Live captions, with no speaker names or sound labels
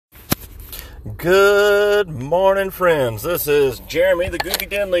Good morning, friends. This is Jeremy, the Goofy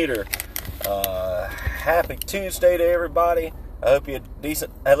Den Leader. Happy Tuesday to everybody. I hope you had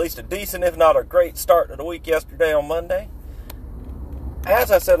at least a decent, if not a great start to the week yesterday on Monday. As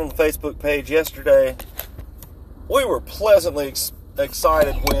I said on the Facebook page yesterday, we were pleasantly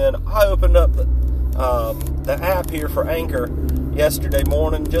excited when I opened up the app here for Anchor yesterday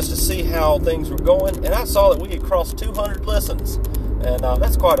morning just to see how things were going, and I saw that we had crossed 200 listens. And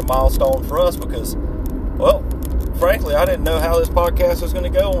that's quite a milestone for us because, well, frankly, I didn't know how this podcast was going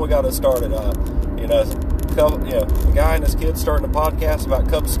to go when we got it started. A guy and his kids starting a podcast about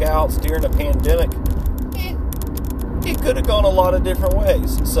Cub Scouts during the pandemic. It could have gone a lot of different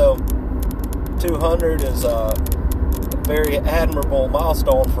ways. So, 200 is a very admirable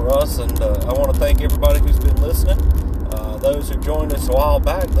milestone for us, and I want to thank everybody who's been listening. Those who joined us a while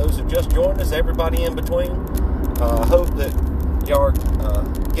back, those who just joined us, everybody in between. I hope that y'all are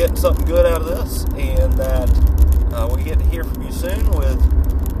getting something good out of this, and that we get to hear from you soon with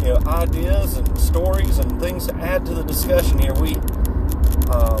ideas and stories and things to add to the discussion here. We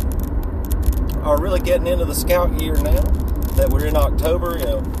are really getting into the scout year now that we're in October.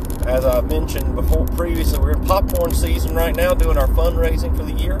 As I mentioned before previously, we're in popcorn season right now doing our fundraising for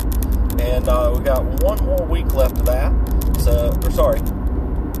the year, and we got one more week left of that.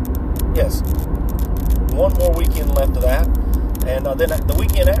 One more weekend left of that. And then the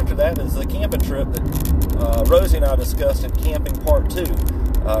weekend after that is the camping trip that Rosie and I discussed in Camping Part 2,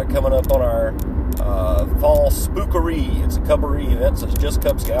 coming up on our fall spookery. It's a cubbery event, so it's just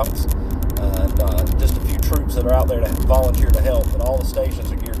Cub Scouts, and just a few troops that are out there to volunteer to help, and all the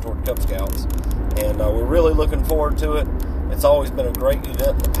stations are geared toward Cub Scouts. And we're really looking forward to it. It's always been a great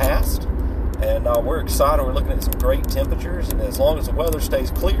event in the past, and we're excited. We're looking at some great temperatures, and as long as the weather stays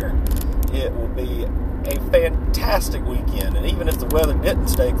clear, it will be a fantastic weekend. And even if the weather didn't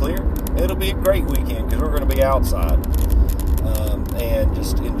stay clear, it'll be a great weekend because we're going to be outside and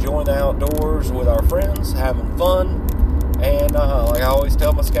just enjoying the outdoors with our friends, having fun, and like I always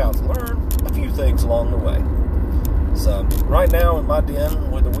tell my scouts, learn a few things along the way. So right now in my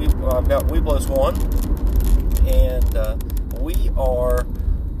den I've got Weeblos 1, and we are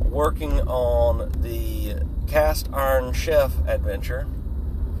working on the Cast Iron Chef adventure.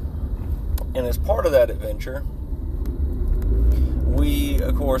 And as part of that adventure, we,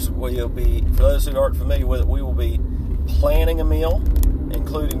 of course, will be, for those who aren't familiar with it, we will be planning a meal,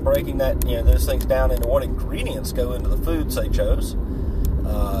 including breaking those things down into what ingredients go into the foods they chose.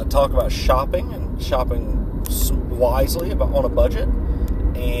 Talk about shopping and shopping wisely on a budget.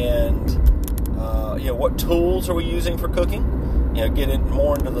 And, what tools are we using for cooking? Get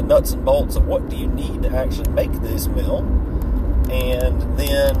more into the nuts and bolts of what do you need to actually make this meal. And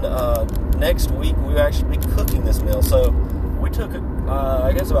then next week we will actually be cooking this meal. So we took,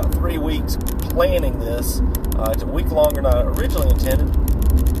 about 3 weeks planning this. It's a week longer than I originally intended,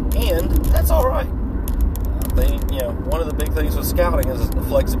 and that's all right. I think one of the big things with scouting is the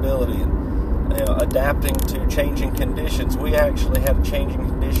flexibility and adapting to changing conditions. We actually had a changing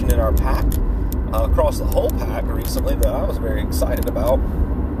condition in our pack across the whole pack recently that I was very excited about.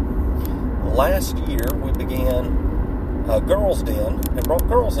 Last year we began a girls' den and brought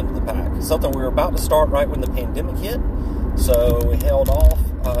girls into the pack. Something we were about to start right when the pandemic hit. So we held off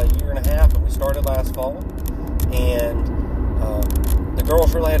a year and a half, and we started last fall. And the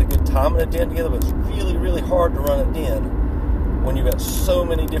girls really had a good time in a den together, but it's really, really hard to run a den when you've got so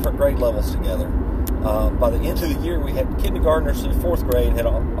many different grade levels together. By the end of the year, we had kindergartners through 4th grade had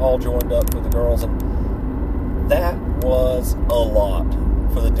all joined up with the girls, and that was a lot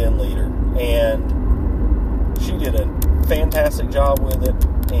for the den leader. And she did a fantastic job with it,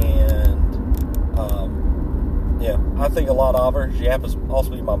 and I think a lot of her. She happens to also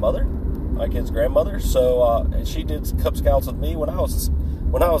be my mother, my kid's grandmother. So and she did Cub Scouts with me when I was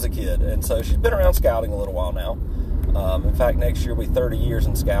a kid, and so she's been around scouting a little while now. In fact, next year will be 30 years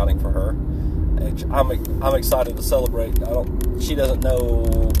in scouting for her. And I'm excited to celebrate. She doesn't know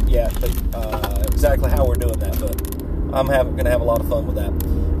yet exactly how we're doing that, but I'm going to have a lot of fun with that.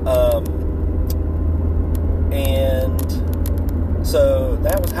 And so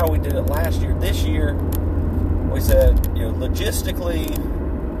that was how we did it last year. This year, we said, logistically,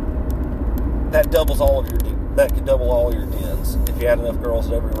 that could double all your dens if you had enough girls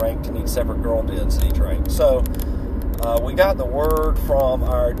at every rank to need separate girl dens in each rank. So we got the word from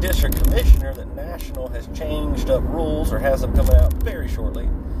our district commissioner that National has changed up rules, or has them coming out very shortly,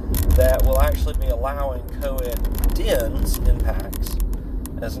 that will actually be allowing co-ed dens in packs.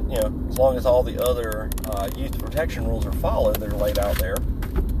 As long as all the other youth protection rules are followed, they're laid out there.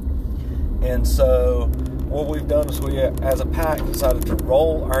 And so what we've done is we, as a pack, decided to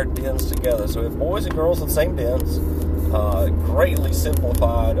roll our dens together. So we have boys and girls in the same dens. Greatly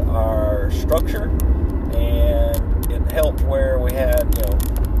simplified our structure, and it helped where we had,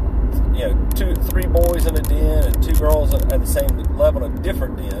 three boys in a den and 2 girls at the same level in a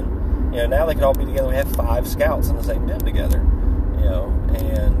different den. Now they can all be together. We have 5 scouts in the same den together,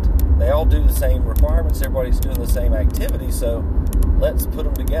 and they all do the same requirements. Everybody's doing the same activity, so let's put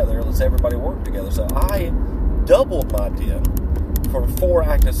them together. Let's everybody work together. So I doubled my den from 4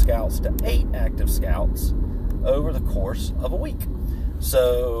 active scouts to 8 active scouts over the course of a week.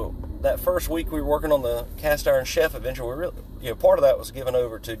 So that first week we were working on the cast iron chef. Eventually, we really, part of that was given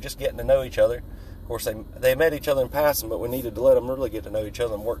over to just getting to know each other. Of course, they met each other in passing, but we needed to let them really get to know each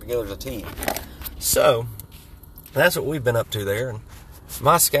other and work together as a team. So that's what we've been up to there. And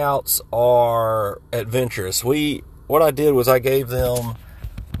my scouts are adventurous. What I did was I gave them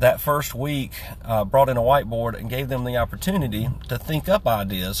that first week, brought in a whiteboard and gave them the opportunity to think up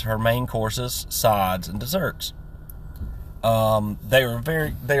ideas for main courses, sides, and desserts. They are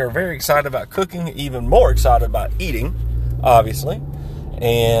very excited about cooking, even more excited about eating, obviously,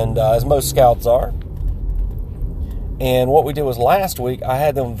 and as most scouts are. And what we did was last week, I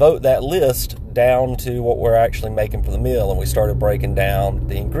had them vote that list down to what we're actually making for the meal, and we started breaking down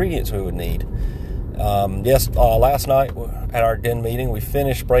the ingredients we would need. Last night at our den meeting, we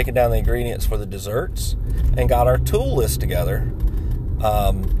finished breaking down the ingredients for the desserts and got our tool list together.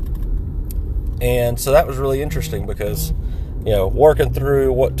 And so that was really interesting because, working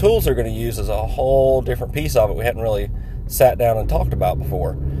through what tools they're going to use is a whole different piece of it we hadn't really sat down and talked about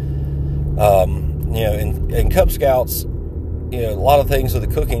before. In Cub Scouts, a lot of things with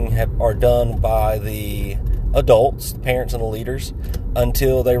the cooking are done by the adults, the parents and the leaders,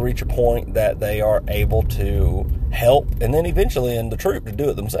 until they reach a point that they are able to help, and then eventually in the troop to do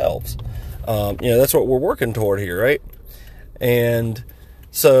it themselves. That's what we're working toward here, right? And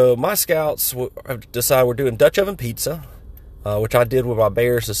so my scouts have decided we're doing Dutch oven pizza, which I did with my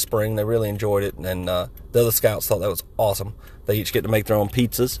bears this spring. They really enjoyed it, and the other scouts thought that was awesome. They each get to make their own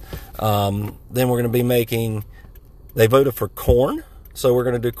pizzas. Then we're going to be making, they voted for corn, so we're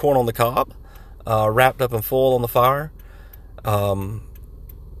going to do corn on the cob, wrapped up in foil on the fire.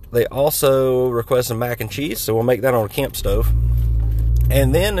 They also requested mac and cheese, so we'll make that on a camp stove.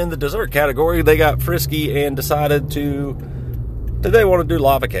 And then in the dessert category, they got frisky and decided that they want to do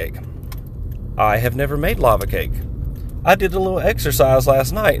lava cake. I have never made lava cake. I did a little exercise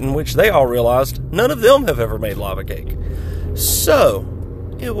last night in which they all realized none of them have ever made lava cake. So,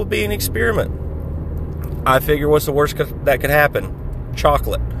 it will be an experiment. I figure what's the worst that could happen?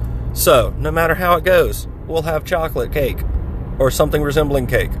 Chocolate. So, no matter how it goes, we'll have chocolate cake or something resembling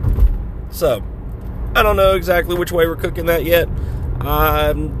cake. So, I don't know exactly which way we're cooking that yet.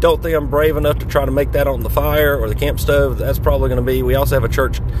 I don't think I'm brave enough to try to make that on the fire or the camp stove. That's probably going to be, we also have a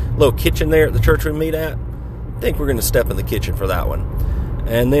little kitchen there at the church we meet at. I think we're going to step in the kitchen for that one.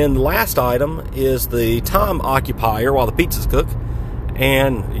 And then the last item is the time occupier while the pizzas cook,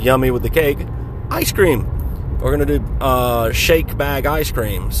 and yummy with the cake, ice cream. We're going to do shake bag ice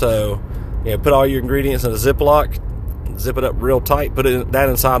cream. So, put all your ingredients in a Ziploc, zip it up real tight, put that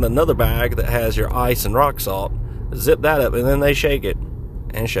inside another bag that has your ice and rock salt, zip that up, and then they shake it,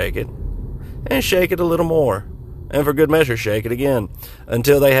 and shake it, and shake it a little more. And for good measure, shake it again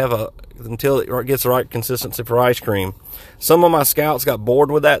until it gets the right consistency for ice cream. Some of my scouts got bored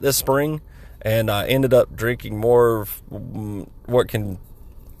with that this spring and ended up drinking more of what can,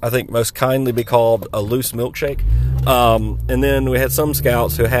 I think, most kindly be called a loose milkshake. And then we had some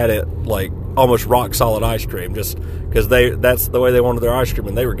scouts who had it like almost rock solid ice cream, just because that's the way they wanted their ice cream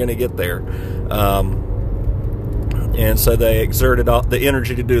and they were going to get there. And so they exerted the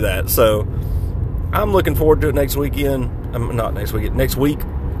energy to do that. So I'm looking forward to it next week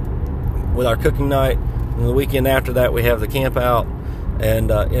with our cooking night. And the weekend after that, we have the camp out. And,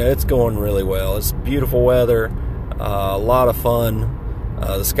 it's going really well. It's beautiful weather, a lot of fun.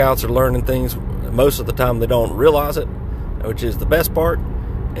 The scouts are learning things. Most of the time, they don't realize it, which is the best part.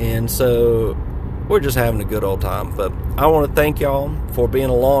 And so we're just having a good old time. But I want to thank y'all for being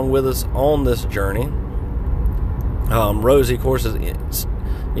along with us on this journey. Rosie, of course, is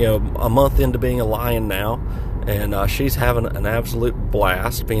a month into being a lion now, and she's having an absolute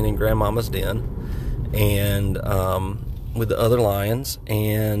blast being in Grandmama's den and with the other lions.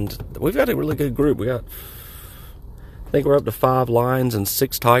 And we've got a really good group. I think we're up to 5 lions and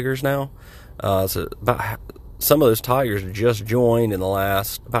 6 tigers now. So some of those tigers just joined about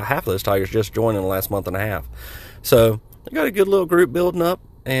half of those tigers just joined in the last month and a half. So we got a good little group building up,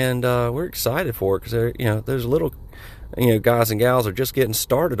 and we're excited for it because there's a little guys and gals are just getting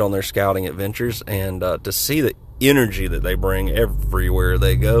started on their scouting adventures, and to see the energy that they bring everywhere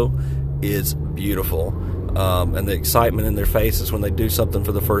they go is beautiful. And the excitement in their faces when they do something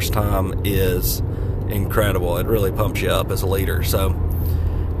for the first time is incredible. It really pumps you up as a leader. So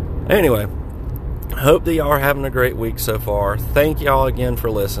anyway, hope that y'all are having a great week so far. Thank y'all again for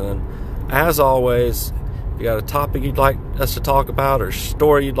listening. As always, if you got a topic you'd like us to talk about or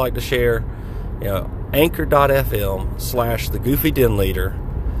story you'd like to share, anchor.fm/The Goofy Den Leader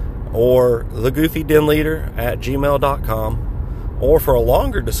or thegoofydenleader@gmail.com. Or for a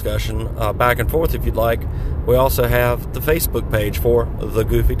longer discussion, back and forth if you'd like, we also have the Facebook page for The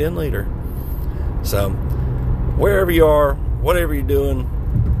Goofy Den Leader. So, wherever you are, whatever you're doing,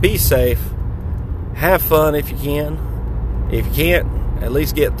 be safe. Have fun if you can. If you can't, at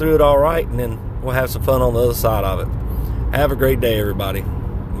least get through it all right, and then we'll have some fun on the other side of it. Have a great day, everybody.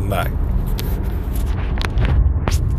 Bye.